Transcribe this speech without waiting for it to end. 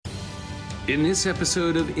In this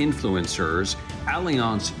episode of Influencers,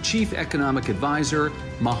 Allianz Chief Economic Advisor,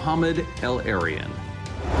 Mohamed El-Erian.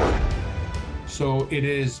 So it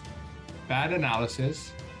is bad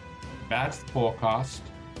analysis, bad forecast,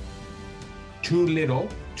 too little,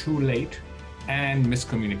 too late, and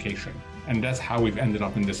miscommunication. And that's how we've ended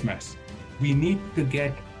up in this mess. We need to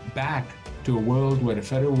get back to a world where the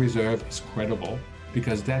Federal Reserve is credible,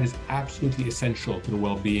 because that is absolutely essential to the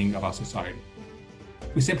well-being of our society.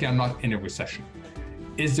 We simply are not in a recession.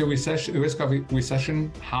 Is the risk of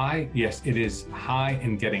recession high? Yes, it is high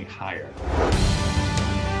and getting higher.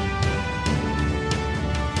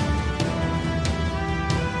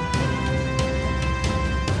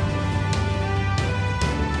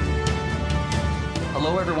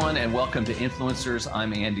 Hello, everyone, and welcome to Influencers.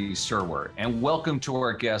 I'm Andy Serwer, and welcome to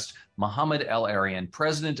our guest, Mohamed El-Erian,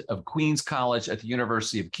 president of Queen's College at the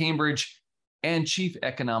University of Cambridge and chief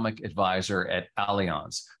economic advisor at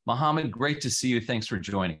Allianz. Mohamed, great to see you. Thanks for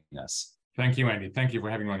joining us. Thank you, Andy. Thank you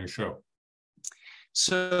for having me on your show.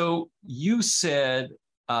 So you said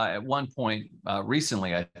at one point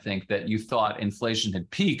recently, I think, that you thought inflation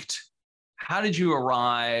had peaked. How did you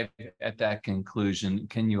arrive at that conclusion?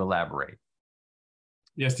 Can you elaborate?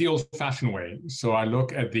 Yes, the old-fashioned way. So I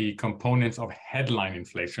look at the components of headline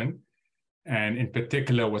inflation, and in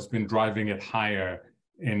particular, what's been driving it higher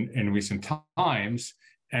in recent times.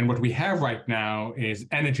 And what we have right now is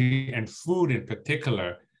energy and food in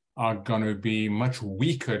particular are going to be much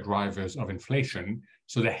weaker drivers of inflation.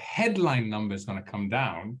 So the headline number is going to come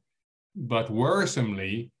down, but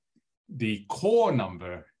worrisomely, the core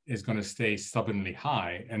number is going to stay stubbornly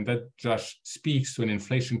high. And that just speaks to an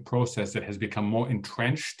inflation process that has become more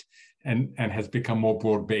entrenched and has become more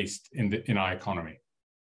broad-based in our economy.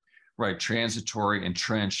 Right, transitory,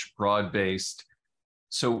 entrenched, broad-based.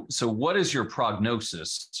 So what is your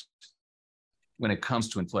prognosis when it comes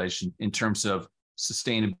to inflation in terms of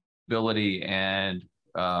sustainability and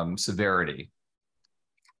severity?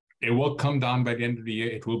 It will come down by the end of the year.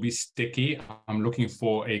 It will be sticky. I'm looking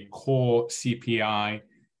for a core CPI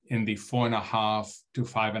in the 4.5% to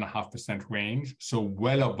 5.5% range, so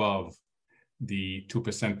well above the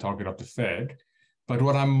 2% target of the Fed. But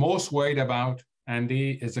what I'm most worried about,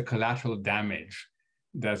 Andy, is the collateral damage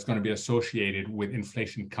that's going to be associated with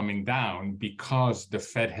inflation coming down because the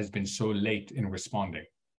Fed has been so late in responding.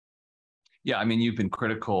 Yeah, I mean, you've been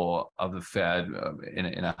critical of the Fed in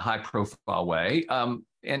a high-profile way,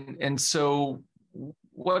 and so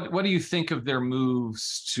what do you think of their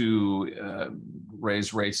moves to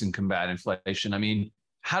raise rates and combat inflation? I mean,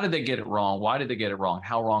 how did they get it wrong? Why did they get it wrong?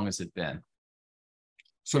 How wrong has it been?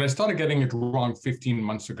 So they started getting it wrong 15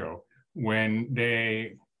 months ago when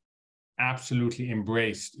they absolutely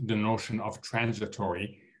embraced the notion of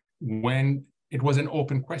transitory when it was an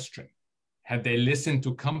open question. Had they listened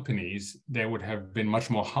to companies, they would have been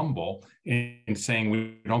much more humble in saying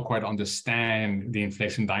we don't quite understand the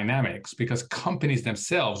inflation dynamics, because companies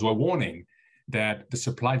themselves were warning that the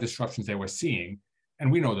supply disruptions they were seeing,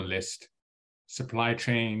 and we know the list, supply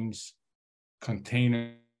chains,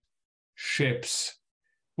 containers, ships,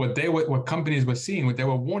 what companies were seeing, what they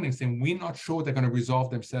were warning, saying, we're not sure they're going to resolve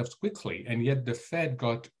themselves quickly. And yet the Fed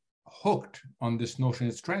got hooked on this notion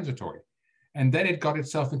it's transitory. And then it got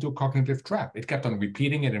itself into a cognitive trap. It kept on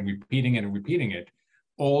repeating it and repeating it and repeating it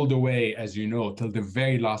all the way, as you know, till the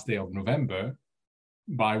very last day of November,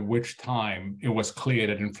 by which time it was clear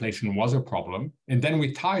that inflation was a problem. And then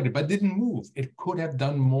we tied it, but didn't move. It could have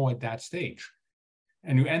done more at that stage.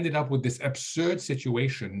 And you ended up with this absurd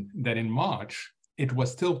situation that in March, it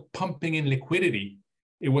was still pumping in liquidity.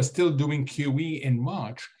 It was still doing QE in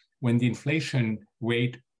March when the inflation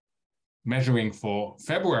rate measuring for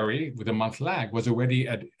February with a month lag was already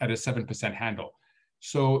at a 7% handle.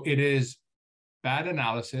 So it is bad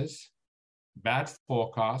analysis, bad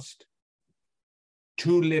forecast,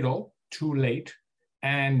 too little, too late,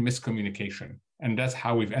 and miscommunication. And that's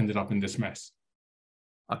how we've ended up in this mess.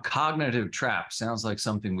 A cognitive trap sounds like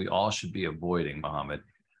something we all should be avoiding, Mohamed.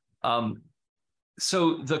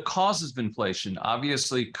 So the causes of inflation,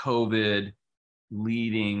 obviously COVID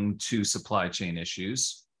leading to supply chain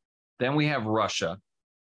issues. Then we have Russia.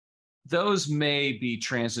 Those may be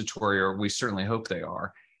transitory, or we certainly hope they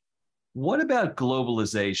are. What about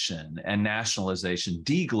globalization and nationalization,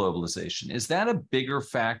 deglobalization? Is that a bigger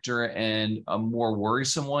factor and a more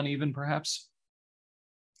worrisome one even, perhaps?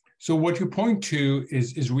 So what you point to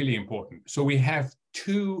is really important. So we have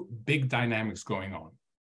two big dynamics going on.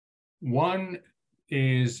 One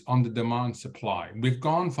is on the demand supply. We've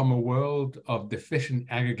gone from a world of deficient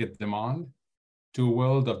aggregate demand to a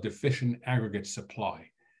world of deficient aggregate supply.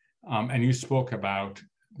 And you spoke about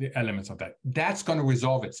the elements of that. That's going to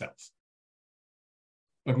resolve itself.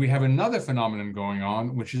 But we have another phenomenon going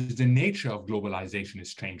on, which is the nature of globalization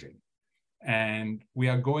is changing. And we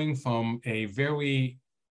are going from a very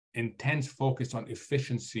intense focus on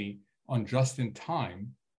efficiency, on just in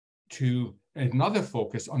time, to another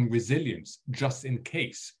focus on resilience, just in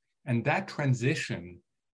case. And that transition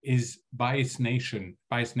is by its nature,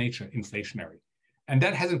 inflationary. And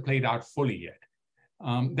that hasn't played out fully yet.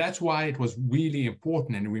 That's why it was really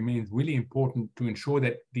important and it remains really important to ensure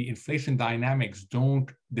that the inflation dynamics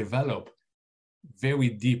don't develop very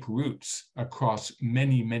deep roots across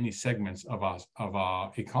many, many segments of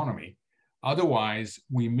our economy. Otherwise,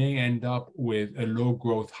 we may end up with a low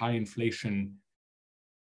growth, high inflation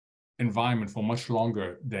environment for much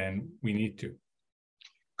longer than we need to.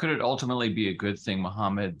 Could it ultimately be a good thing,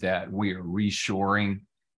 Mohammed, that we are reshoring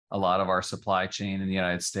a lot of our supply chain in the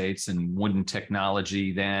United States? And wouldn't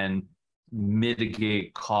technology then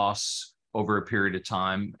mitigate costs over a period of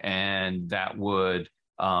time? And that would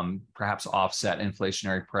perhaps offset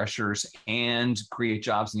inflationary pressures and create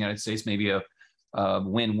jobs in the United States, maybe a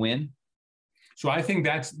win-win? So I think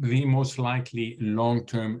that's the most likely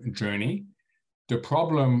long-term journey. The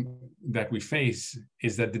problem that we face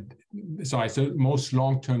is that the most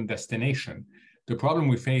long-term destination. The problem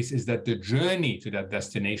we face is that the journey to that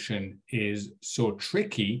destination is so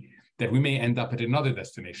tricky that we may end up at another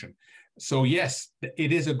destination. So yes,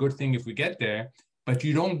 it is a good thing if we get there, but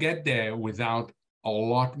you don't get there without a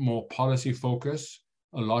lot more policy focus,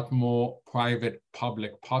 a lot more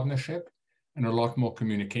private-public partnership, and a lot more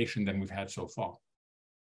communication than we've had so far.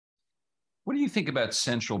 What do you think about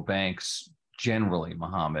central banks generally,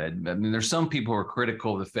 Mohammed? I mean, there's some people who are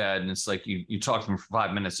critical of the Fed, and it's like you talk to them for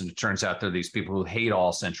 5 minutes, and it turns out they're these people who hate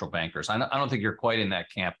all central bankers. I don't think you're quite in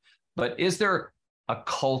that camp, but is there a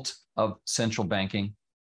cult of central banking?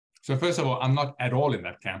 So first of all, I'm not at all in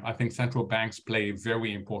that camp. I think central banks play a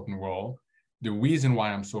very important role. The reason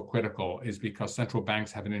why I'm so critical is because central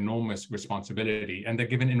banks have an enormous responsibility and they're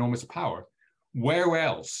given enormous power. Where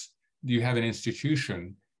else do you have an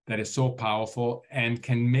institution that is so powerful and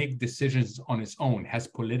can make decisions on its own, has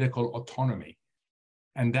political autonomy?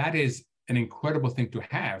 And that is an incredible thing to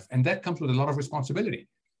have. And that comes with a lot of responsibility.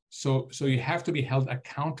 So you have to be held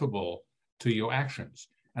accountable to your actions.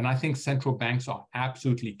 And I think central banks are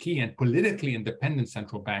absolutely key, and politically independent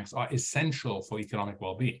central banks are essential for economic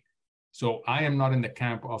well-being. So I am not in the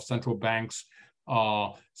camp of central banks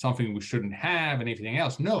are something we shouldn't have and everything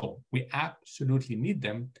else. No, we absolutely need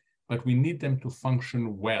them, but we need them to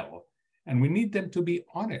function well. And we need them to be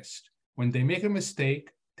honest. When they make a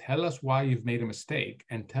mistake, tell us why you've made a mistake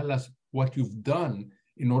and tell us what you've done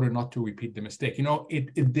in order not to repeat the mistake. You know,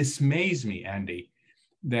 it dismays me, Andy,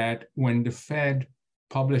 that when the Fed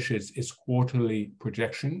publishes its quarterly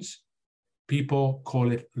projections, people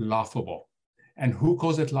call it laughable. And who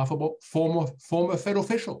calls it laughable? Former Fed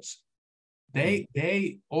officials.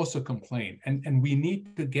 They also complain. And we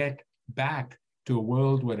need to get back to a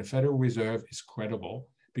world where the Federal Reserve is credible,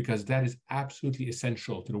 because that is absolutely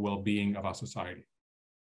essential to the well-being of our society.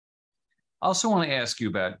 I also want to ask you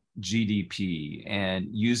about GDP and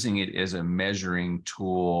using it as a measuring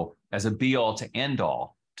tool, as a be-all to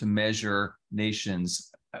end-all to measure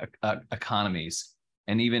nations' economies,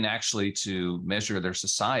 and even actually to measure their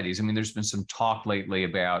societies. I mean, there's been some talk lately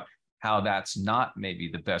about how that's not maybe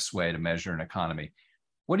the best way to measure an economy.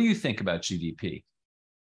 What do you think about GDP?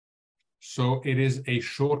 So it is a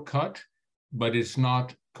shortcut, but it's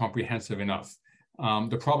not comprehensive enough.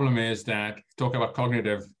 The problem is that, talk about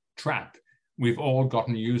cognitive trap, we've all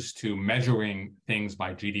gotten used to measuring things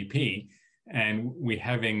by GDP, and we're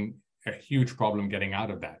having a huge problem getting out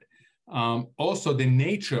of that. Also, the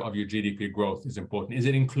nature of your GDP growth is important. Is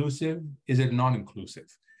it inclusive? Is it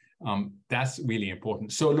non-inclusive? That's really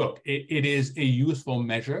important. So look, it is a useful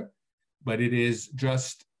measure, but it is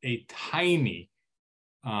just a tiny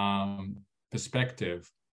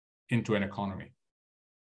perspective into an economy.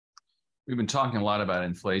 We've been talking a lot about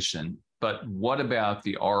inflation, but what about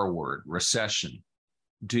the R word, recession?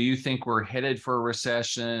 Do you think we're headed for a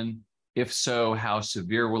recession? If so, how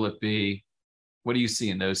severe will it be? What do you see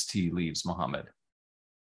in those tea leaves, Mohammed?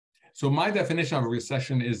 So my definition of a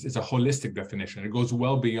recession is a holistic definition. It goes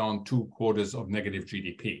well beyond 2 quarters of negative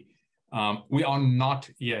GDP. We are not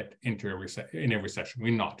yet in a recession.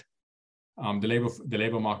 We're not. The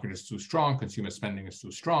labor market is too strong. Consumer spending is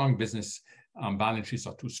too strong. Business balance sheets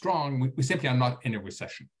are too strong. We simply are not in a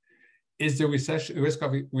recession. Is the risk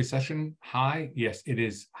of recession high? Yes, it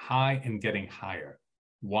is high and getting higher.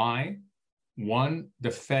 Why? 1,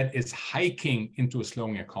 the Fed is hiking into a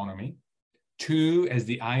slowing economy. 2, as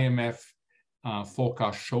the IMF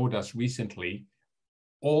forecast showed us recently,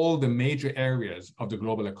 all the major areas of the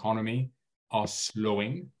global economy are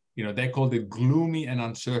slowing. They called it gloomy and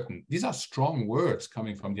uncertain. These are strong words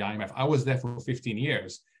coming from the IMF. I was there for 15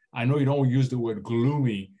 years. I know you don't use the word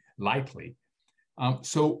gloomy lightly.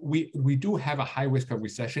 So we do have a high risk of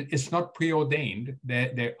recession. It's not preordained.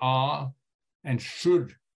 There are and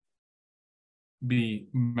should be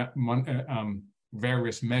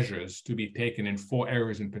various measures to be taken in 4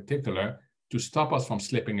 areas in particular to stop us from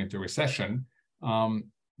slipping into recession.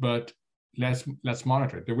 But let's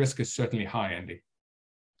monitor it. The risk is certainly high, Andy.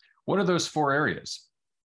 What are those 4 areas?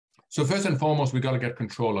 So first and foremost, we got to get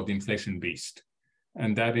control of the inflation beast.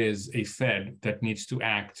 And that is a Fed that needs to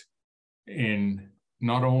act in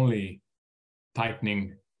not only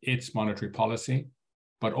tightening its monetary policy,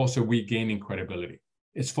 but also regaining credibility.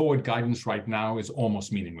 Its forward guidance right now is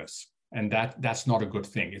almost meaningless. And that's not a good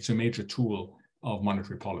thing. It's a major tool of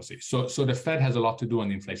monetary policy. So the Fed has a lot to do on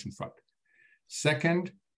the inflation front.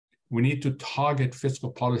 Second, we need to target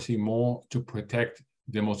fiscal policy more to protect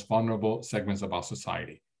the most vulnerable segments of our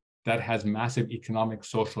society. That has massive economic,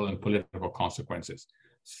 social, and political consequences.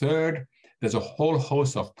 Third, there's a whole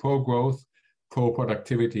host of pro-growth,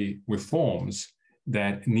 pro-productivity reforms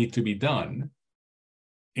that need to be done,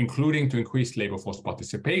 including to increase labor force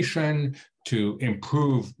participation, to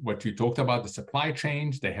improve what you talked about, the supply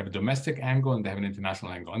chains. They have a domestic angle and they have an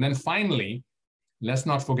international angle. And then finally, let's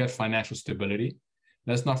not forget financial stability.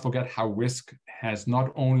 Let's not forget how risk has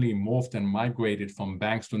not only morphed and migrated from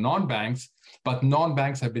banks to non-banks, but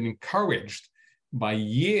non-banks have been encouraged by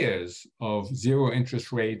years of zero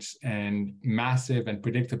interest rates and massive and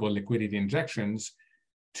predictable liquidity injections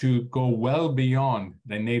to go well beyond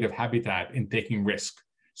their native habitat in taking risk.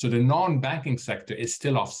 So the non-banking sector is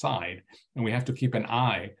still offside, and we have to keep an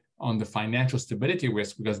eye on the financial stability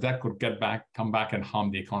risk because that could come back and harm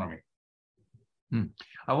the economy.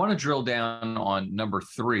 I want to drill down on number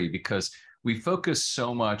 3 because we focus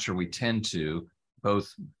so much, or we tend to,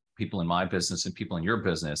 both people in my business and people in your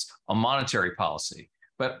business, on monetary policy.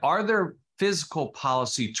 But are there physical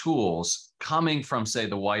policy tools coming from, say,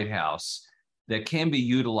 the White House that can be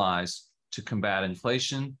utilized to combat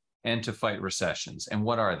inflation and to fight recessions? And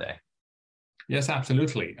what are they? Yes,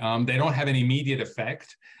 absolutely. They don't have an immediate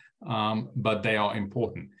effect, but they are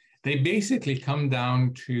important. They basically come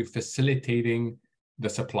down to facilitating the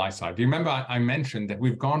supply side. Do you remember I mentioned that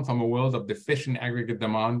we've gone from a world of deficient aggregate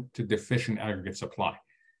demand to deficient aggregate supply?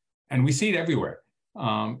 And we see it everywhere.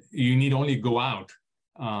 You need only go out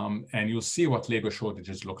and you'll see what labor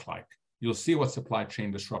shortages look like. You'll see what supply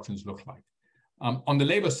chain disruptions look like. On the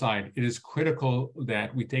labor side, it is critical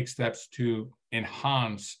that we take steps to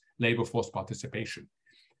enhance labor force participation.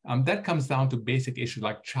 That comes down to basic issues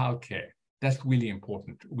like childcare. That's really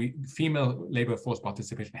important. Female labor force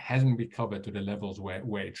participation hasn't recovered to the levels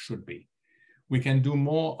where it should be. We can do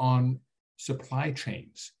more on supply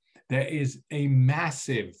chains. There is a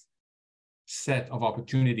massive set of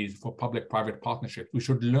opportunities for public-private partnerships. We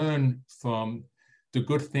should learn from the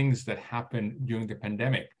good things that happened during the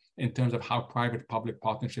pandemic in terms of how private-public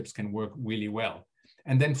partnerships can work really well.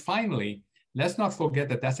 And then finally, let's not forget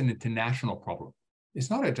that that's an international problem. It's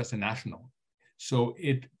not just a national. So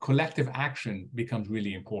collective action becomes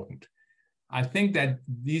really important. I think that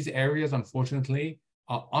these areas, unfortunately,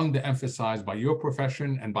 are underemphasized by your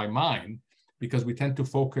profession and by mine because we tend to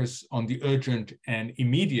focus on the urgent and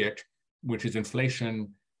immediate, which is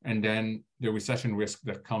inflation, and then the recession risk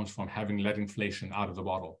that comes from having let inflation out of the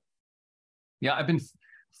bottle. Yeah, I've been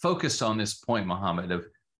focused on this point, Mohammed,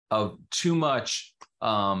 of too much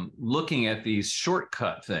looking at these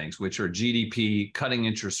shortcut things, which are GDP, cutting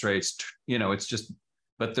interest rates. It's just,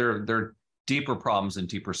 but they're deeper problems and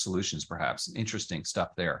deeper solutions, perhaps. Interesting stuff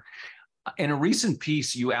there. In a recent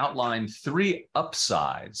piece, you outlined 3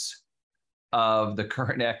 upsides of the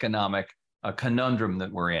current economic conundrum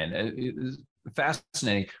that we're in. It's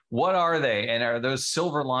fascinating. What are they? And are those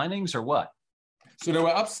silver linings or what? So there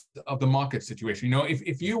were ups of the market situation.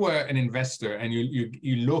 If you were an investor and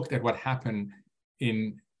you looked at what happened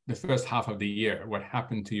in the first half of the year, what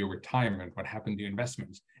happened to your retirement, what happened to your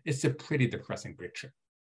investments, it's a pretty depressing picture.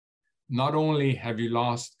 Not only have you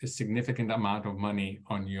lost a significant amount of money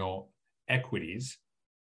on your equities,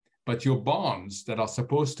 but your bonds that are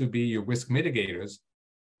supposed to be your risk mitigators,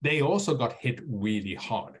 they also got hit really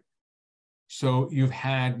hard. So you've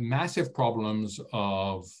had massive problems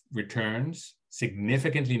of returns,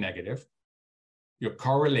 significantly negative. Your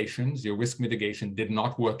correlations, your risk mitigation did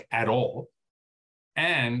not work at all.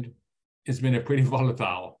 And it's been a pretty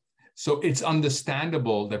volatile. So it's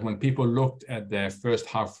understandable that when people looked at their first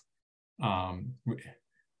half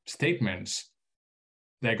statements,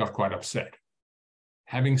 they got quite upset.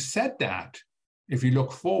 Having said that, if you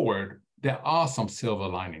look forward, there are some silver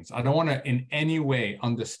linings. I don't want to in any way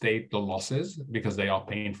understate the losses because they are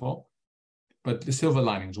painful, but the silver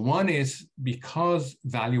linings. One is because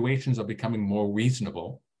valuations are becoming more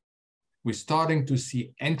reasonable, we're starting to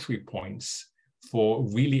see entry points for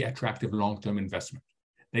really attractive long-term investment.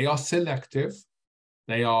 They are selective,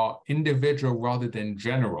 they are individual rather than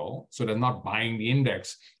general, so they're not buying the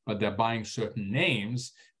index, but they're buying certain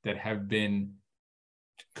names that have been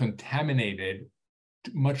contaminated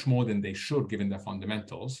much more than they should given their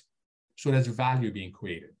fundamentals. So there's value being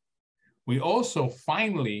created. We also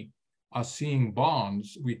finally are seeing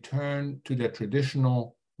bonds return to their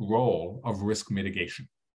traditional role of risk mitigation.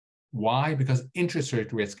 Why? Because interest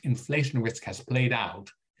rate risk, inflation risk has played out,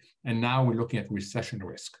 and now we're looking at recession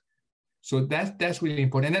risk. So that's really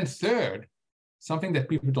important. And then third, something that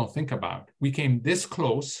people don't think about, we came this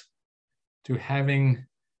close to having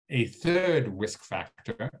a third risk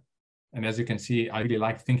factor. And as you can see, I really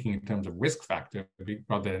like thinking in terms of risk factor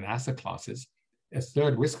rather than asset classes. A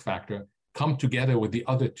third risk factor come together with the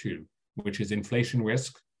other two, which is inflation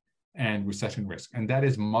risk and recession risk. And that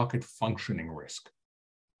is market functioning risk.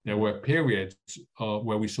 There were periods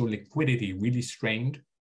where we saw liquidity really strained.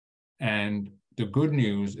 And the good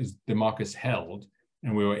news is the markets held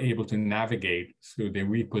and we were able to navigate through the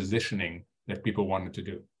repositioning that people wanted to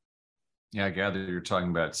do. Yeah, I gather you're talking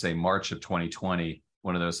about, say, March of 2020,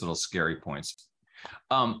 one of those little scary points.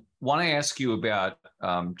 Want to ask you about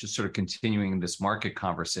just sort of continuing this market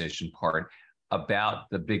conversation part about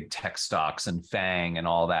the big tech stocks and FANG and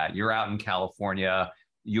all that. You're out in California.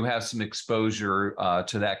 You have some exposure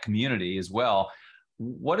to that community as well.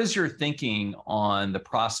 What is your thinking on the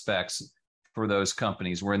prospects for those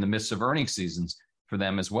companies? We're in the midst of earnings seasons for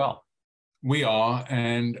them as well. We are,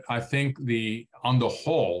 and I think on the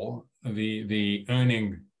whole, the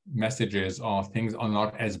earning messages are things are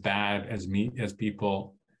not as bad as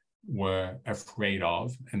people were afraid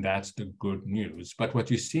of, and that's the good news. But what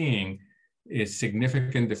you're seeing is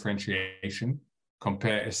significant differentiation.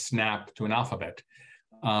 Compare a Snap to an Alphabet.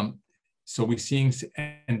 So we're seeing,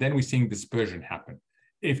 and then we're seeing dispersion happen.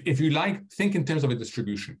 If you like, think in terms of a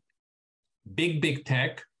distribution. Big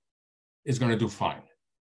tech is going to do fine.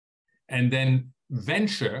 And then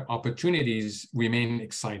venture opportunities remain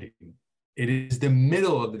exciting. It is the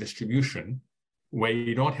middle of the distribution where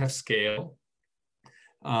you don't have scale,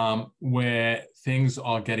 where things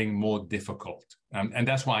are getting more difficult. And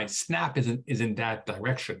that's why Snap is in that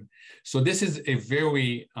direction. So this is a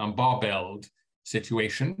very barbelled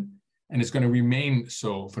situation, and it's going to remain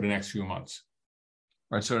so for the next few months.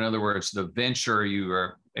 Right. So in other words, the venture, you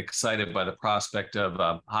are excited by the prospect of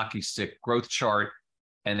a hockey stick growth chart.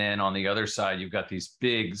 And then on the other side, you've got these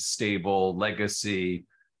big, stable legacy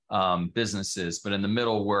businesses. But in the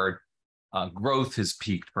middle where growth has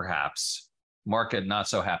peaked, perhaps, market not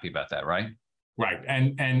so happy about that, right? Right.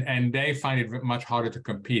 And they find it much harder to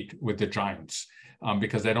compete with the giants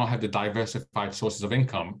because they don't have the diversified sources of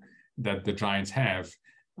income that the giants have.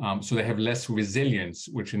 So they have less resilience,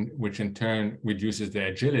 which in turn reduces their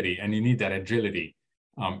agility. And you need that agility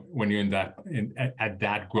when you're at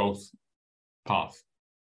that growth path.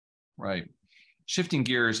 Right. Shifting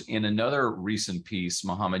gears, in another recent piece,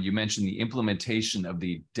 Mohammed, you mentioned the implementation of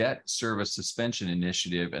the Debt Service Suspension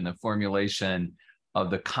Initiative and the formulation of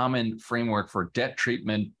the Common Framework for Debt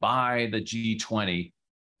Treatment by the G20,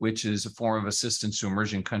 which is a form of assistance to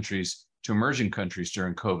emerging countries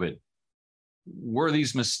during COVID. Were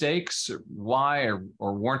these mistakes? Why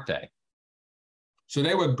or weren't they? So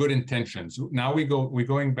they were good intentions. Now we're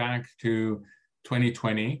going back to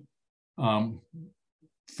 2020.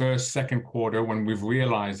 First, second quarter, when we've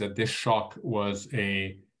realized that this shock was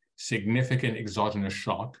a significant exogenous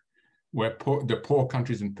shock, where the poor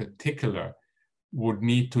countries in particular would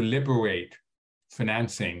need to liberate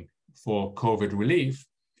financing for COVID relief.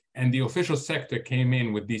 And the official sector came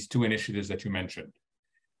in with these two initiatives that you mentioned.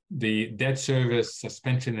 The Debt Service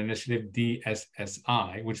Suspension Initiative,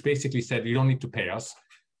 DSSI, which basically said, you don't need to pay us.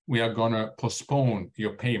 We are going to postpone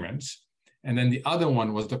your payments. And then the other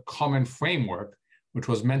one was the Common Framework, which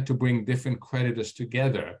was meant to bring different creditors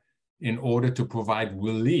together in order to provide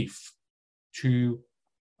relief to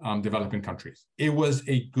developing countries. It was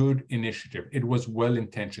a good initiative. It was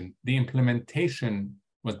well-intentioned. The implementation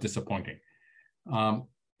was disappointing.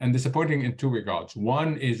 And disappointing in two regards.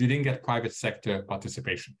 One is you didn't get private sector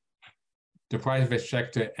participation. The private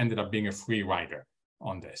sector ended up being a free rider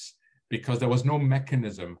on this because there was no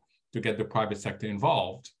mechanism to get the private sector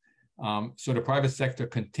involved. So the private sector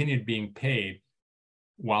continued being paid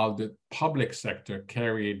while the public sector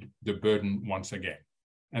carried the burden once again.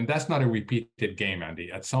 And that's not a repeated game,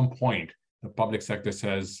 Andy. At some point, the public sector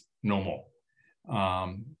says no more.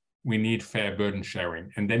 we need fair burden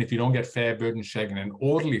sharing. And then if you don't get fair burden sharing in an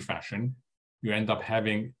orderly fashion, you end up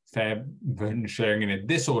having fair burden sharing in a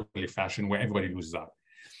disorderly fashion where everybody loses out.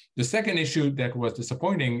 The second issue that was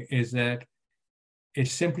disappointing is that it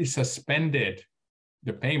simply suspended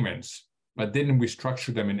the payments, but didn't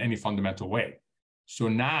restructure them in any fundamental way. So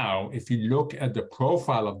now, if you look at the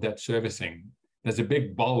profile of debt servicing, there's a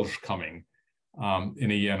big bulge coming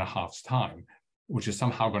in a year and a half's time, which is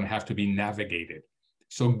somehow going to have to be navigated.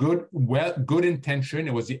 So good intention.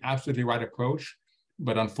 It was the absolutely right approach,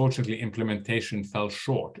 but unfortunately, implementation fell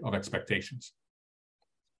short of expectations.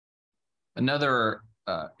 Another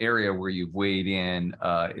area where you've weighed in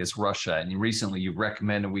is Russia, and recently you've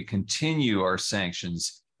recommended we continue our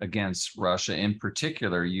sanctions against Russia. In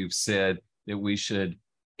particular, you've said that we should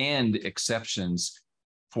end exceptions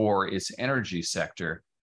for its energy sector.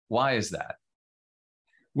 Why is that?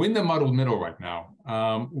 We're in the muddled middle right now.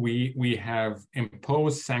 We have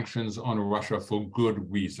imposed sanctions on Russia for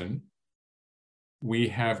good reason. We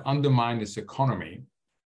have undermined its economy,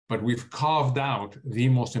 but we've carved out the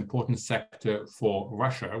most important sector for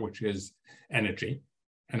Russia, which is energy,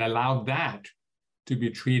 and allowed that to be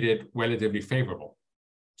treated relatively favorable.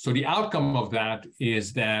 So the outcome of that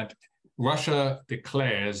is that Russia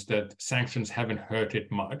declares that sanctions haven't hurt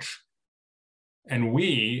it much, and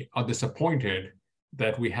we are disappointed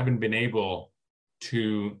that we haven't been able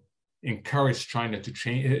to encourage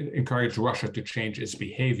Russia to change its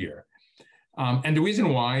behavior. And the reason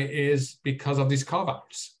why is because of these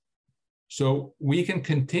carve-outs. So we can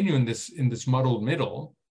continue in this muddled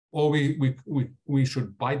middle, or we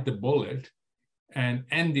should bite the bullet and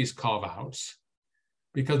end these carve-outs,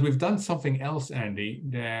 because we've done something else, Andy,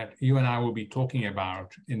 that you and I will be talking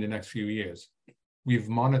about in the next few years. We've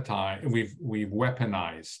weaponized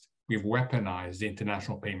the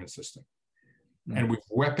international payment system. Mm-hmm. And we've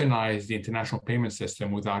weaponized the international payment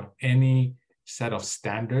system without any set of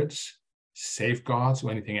standards, safeguards,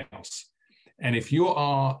 or anything else. And if you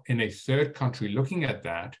are in a third country looking at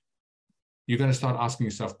that, you're going to start asking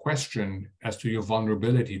yourself questions as to your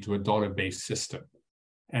vulnerability to a dollar-based system.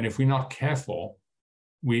 And if we're not careful,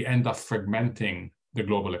 we end up fragmenting the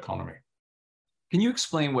global economy. Can you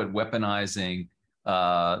explain what weaponizing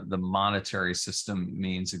the monetary system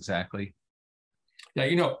means exactly?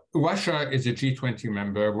 Yeah, Russia is a G20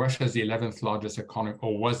 member. Russia is the 11th largest economy,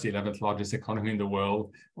 or was the 11th largest economy in the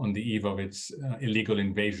world on the eve of its illegal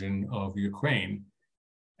invasion of Ukraine.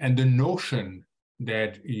 And the notion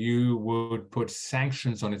that you would put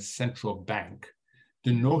sanctions on its central bank,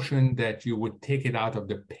 the notion that you would take it out of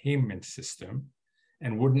the payment system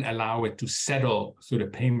and wouldn't allow it to settle through the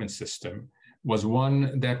payment system, was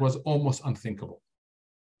one that was almost unthinkable.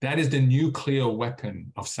 That is the nuclear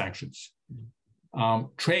weapon of sanctions.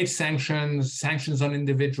 Trade sanctions, sanctions on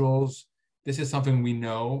individuals, this is something we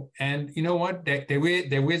know. And you know what?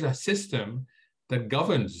 There is a system that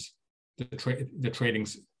governs the trading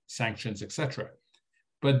sanctions, etc.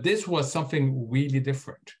 But this was something really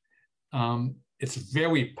different. It's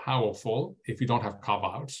very powerful if you don't have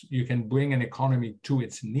carve-outs. You can bring an economy to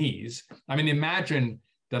its knees. I mean, imagine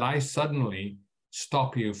that I suddenly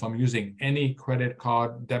stop you from using any credit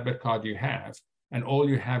card, debit card you have, and all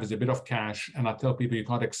you have is a bit of cash, and I tell people you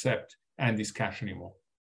can't accept Andy's cash anymore.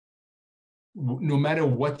 No matter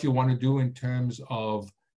what you want to do in terms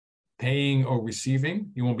of paying or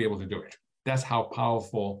receiving, you won't be able to do it. That's how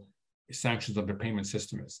powerful sanctions on the payment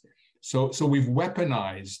system is. So we've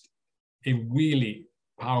weaponized a really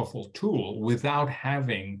powerful tool without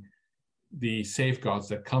having the safeguards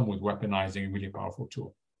that come with weaponizing a really powerful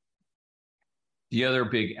tool. The other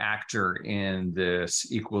big actor in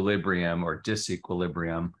this equilibrium or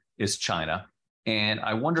disequilibrium is China. And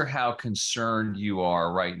I wonder how concerned you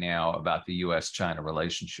are right now about the US-China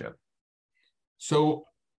relationship. So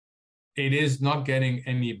it is not getting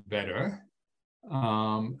any better.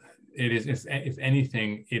 It is, if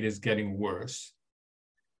anything, it is getting worse.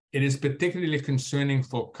 It is particularly concerning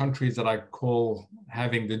for countries that I call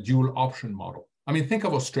having the dual option model. I mean, think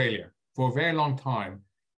of Australia. For a very long time,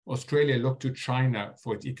 Australia looked to China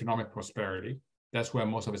for its economic prosperity. That's where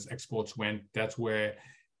most of its exports went. That's where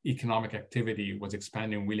economic activity was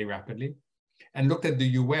expanding really rapidly. And looked at the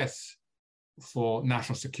US for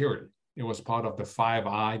national security. It was part of the Five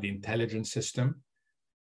Eyes, the intelligence system.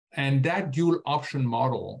 And that dual option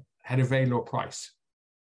model had a very low price.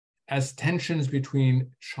 As tensions between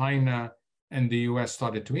China and the US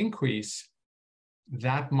started to increase,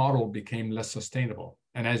 that model became less sustainable.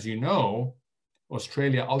 And as you know,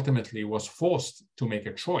 Australia ultimately was forced to make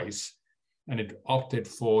a choice, and it opted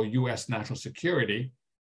for US national security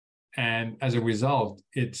And as a result,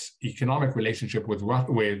 its economic relationship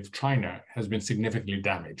with China has been significantly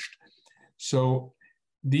damaged. So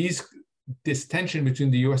this tension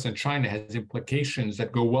between the US and China has implications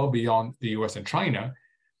that go well beyond the US and China,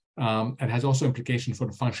 and has also implications for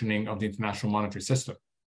the functioning of the international monetary system.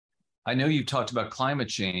 I know you've talked about climate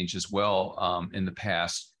change as well in the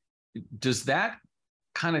past. Does that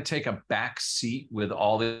kind of take a back seat with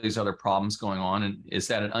all these other problems going on? And is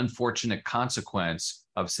that an unfortunate consequence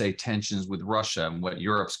of, say, tensions with Russia and what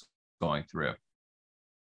Europe's going through?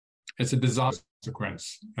 It's a disaster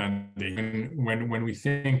consequence. And when we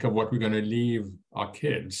think of what we're going to leave our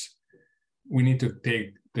kids, we need to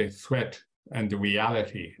take the threat and the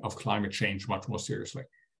reality of climate change much more seriously.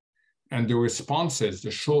 And the responses,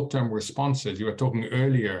 the short-term responses, you were talking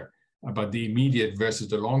earlier about the immediate versus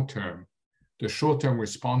the long-term. The short-term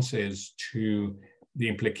responses to the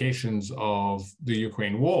implications of the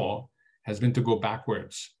Ukraine war has been to go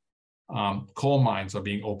backwards. Coal mines are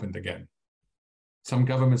being opened again. Some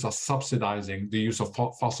governments are subsidizing the use of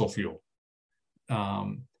fossil fuel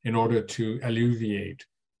in order to alleviate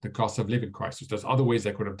the cost of living crisis. There's other ways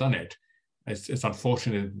they could have done it. It's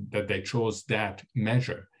unfortunate that they chose that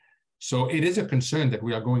measure. So it is a concern that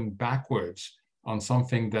we are going backwards on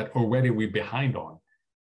something that already we're behind on,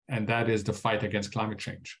 and that is the fight against climate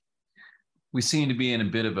change. We seem to be in a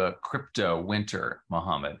bit of a crypto winter,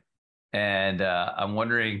 Mohammed, and I'm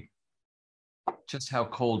wondering just how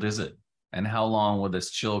cold is it, and how long will this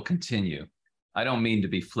chill continue? I don't mean to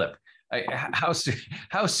be flip. How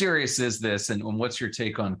serious is this, and what's your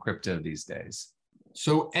take on crypto these days?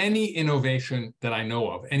 So any innovation that I know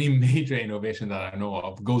of, any major innovation that I know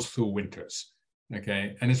of, goes through winters,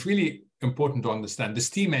 okay? And it's really important to understand. The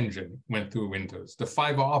steam engine went through winters. The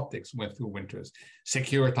fiber optics went through winters.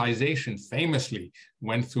 Securitization famously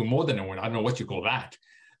went through more than a winter. I don't know what you call that.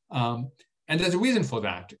 And there's a reason for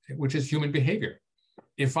that, which is human behavior.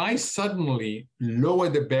 If I suddenly lower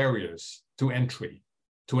the barriers to entry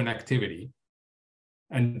to an activity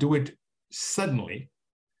and do it suddenly,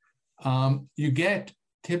 you get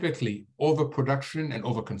typically overproduction and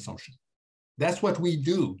overconsumption. That's what we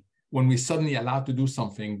do when we suddenly allowed to do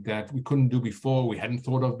something that we couldn't do before, we hadn't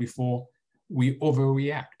thought of before. We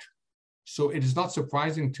overreact. So it is not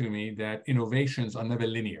surprising to me that innovations are never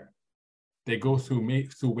linear. They go through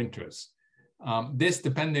winters. This,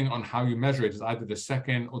 depending on how you measure it, is either the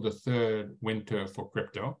second or the third winter for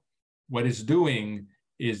crypto. What it's doing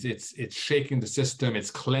is it's shaking the system, it's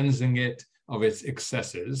cleansing it of its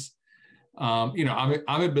excesses. I'm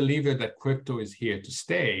a believer that crypto is here to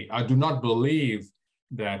stay. I do not believe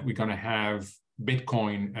that we're going to have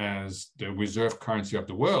Bitcoin as the reserve currency of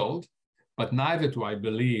the world, but neither do I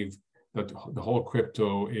believe that the whole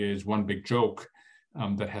crypto is one big joke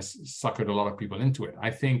that has suckered a lot of people into it. I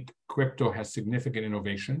think crypto has significant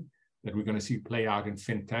innovation that we're going to see play out in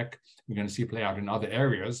fintech. We're going to see play out in other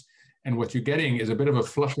areas. And what you're getting is a bit of a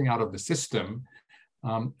flushing out of the system.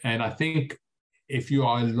 And I think if you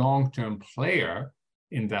are a long-term player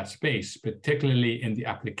in that space, particularly in the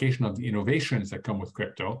application of the innovations that come with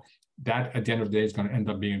crypto, that at the end of the day is going to end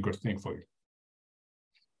up being a good thing for you.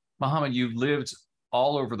 Mohammed, you've lived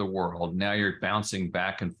all over the world. Now you're bouncing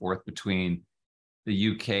back and forth between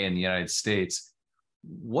the UK and the United States.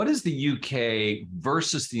 What is the UK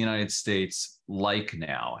versus the United States like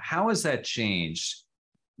now? How has that changed?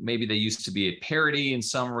 Maybe they used to be at parity in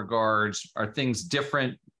some regards. Are things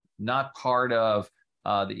different? Not part of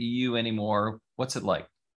the EU anymore? What's it like?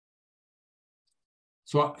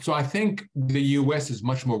 So I think the US is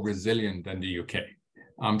much more resilient than the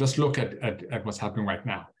UK. Just look at what's happening right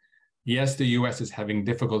now. Yes, the US is having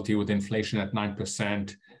difficulty with inflation at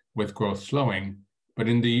 9%, with growth slowing, but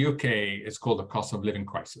in the UK, it's called the cost of living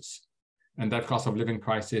crisis. And that cost of living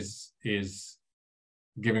crisis is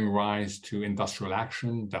giving rise to industrial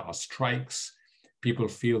action. There are strikes. People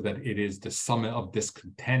feel that it is the summer of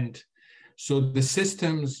discontent. So the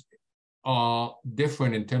systems are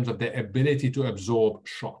different in terms of their ability to absorb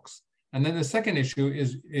shocks. And then the second issue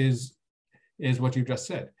is what you just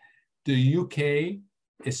said. The UK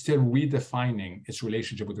is still redefining its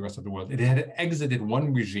relationship with the rest of the world. It had exited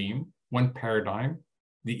one regime, one paradigm,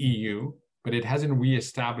 the EU, but it hasn't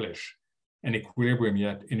reestablished an equilibrium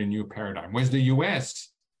yet in a new paradigm. Whereas the US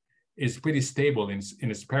is pretty stable in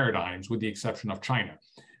its paradigms, with the exception of China.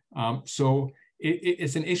 So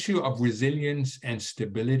it's an issue of resilience and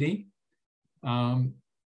stability.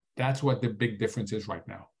 That's what the big difference is right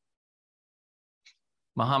now.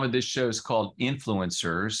 Mohammed, this show is called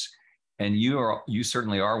Influencers, and you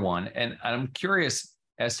certainly are one. And I'm curious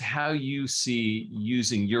as to how you see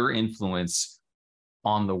using your influence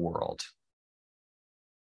on the world.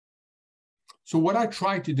 So what I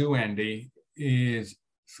try to do, Andy, is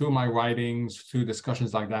through my writings, through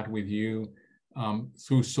discussions like that with you,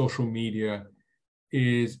 through social media,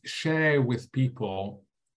 is share with people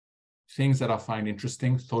things that I find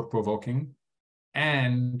interesting, thought-provoking,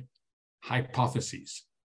 and hypotheses.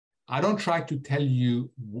 I don't try to tell you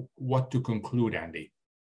what to conclude, Andy.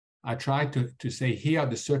 I try to say, here are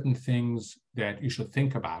the certain things that you should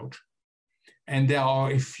think about. And there are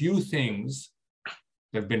a few things,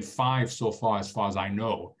 there have been 5 so far as I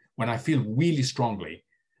know, when I feel really strongly,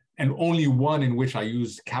 and only one in which I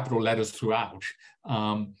use capital letters throughout,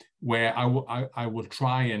 where I will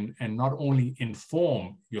try and not only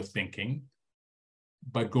inform your thinking,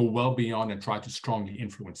 but go well beyond and try to strongly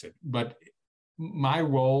influence it. But my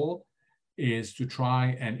role is to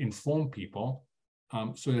try and inform people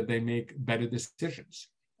so that they make better decisions.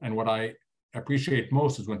 And what I appreciate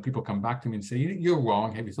most is when people come back to me and say, you're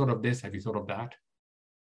wrong. Have you thought of this? Have you thought of that?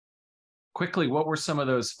 Quickly, what were some of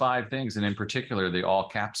those 5 things, and in particular, the all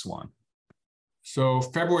caps one? So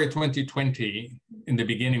February 2020, in the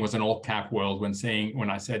beginning, was an all cap world when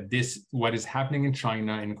I said this, what is happening in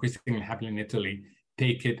China and increasingly happening in Italy,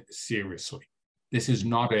 take it seriously. This is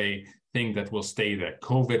not a thing that will stay there.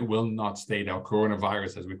 COVID will not stay there.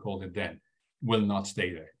 Coronavirus, as we called it then, will not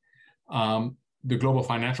stay there. The global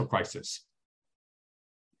financial crisis,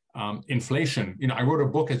 inflation. I wrote a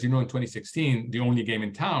book, as you know, in 2016, The Only Game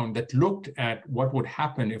in Town, that looked at what would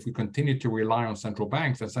happen if we continued to rely on central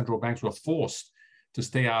banks, and central banks were forced to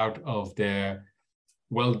stay out of their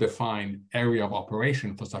well-defined area of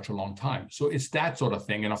operation for such a long time. So it's that sort of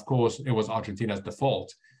thing. And of course, it was Argentina's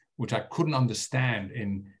default, which I couldn't understand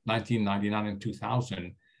in 1999 and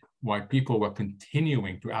 2000, why people were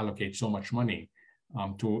continuing to allocate so much money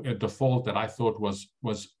to a default that I thought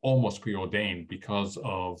was almost preordained because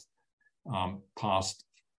of past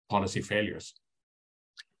policy failures.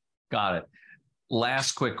 Got it.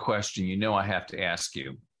 Last quick question. I have to ask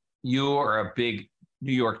you. You are a big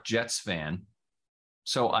New York Jets fan.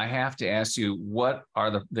 So I have to ask you, what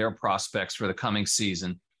are their prospects for the coming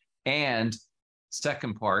season? And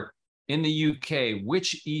second part, in the UK,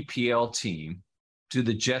 which EPL team do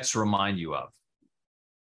the Jets remind you of?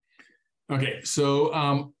 Okay,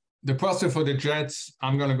 so the process for the Jets,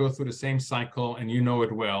 I'm going to go through the same cycle, and you know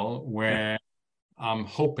it well, where I'm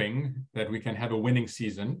hoping that we can have a winning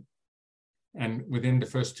season. And within the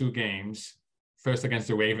first 2 games, first against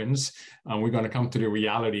the Ravens, we're going to come to the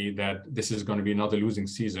reality that this is going to be another losing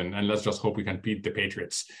season, and let's just hope we can beat the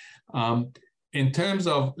Patriots. In terms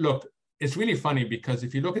of, look, it's really funny because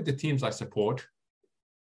if you look at the teams I support,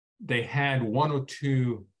 they had 1 or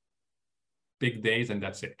 2 big days, and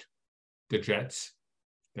that's it. The Jets,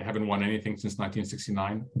 they haven't won anything since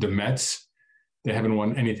 1969. The Mets, they haven't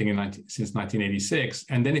won anything since 1986.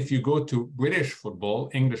 And then if you go to British football,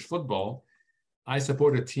 English football, I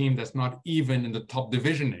support a team that's not even in the top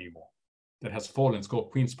division anymore, that has fallen. It's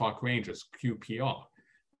called Queen's Park Rangers, QPR.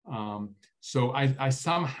 So I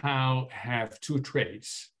somehow have 2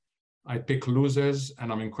 traits. I pick losers,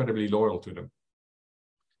 and I'm incredibly loyal to them.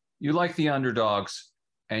 You like the underdogs,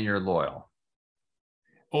 and you're loyal.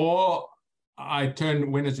 Or I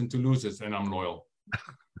turn winners into losers, and I'm loyal.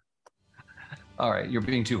 All right, you're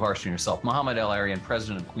being too harsh on yourself. Mohamed El-Erian,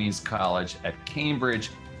 president of Queen's College at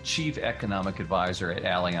Cambridge, chief economic advisor at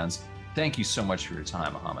Allianz. Thank you so much for your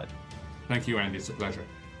time, Mohamed. Thank you, Andy. It's a pleasure.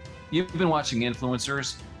 You've been watching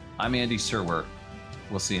Influencers. I'm Andy Serwer.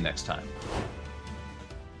 We'll see you next time.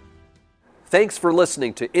 Thanks for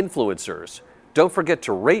listening to Influencers. Don't forget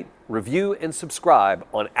to rate, review, and subscribe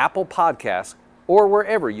on Apple Podcasts or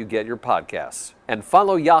wherever you get your podcasts. And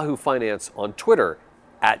follow Yahoo Finance on Twitter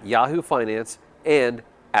 @Yahoo Finance and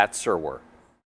 @Serwer.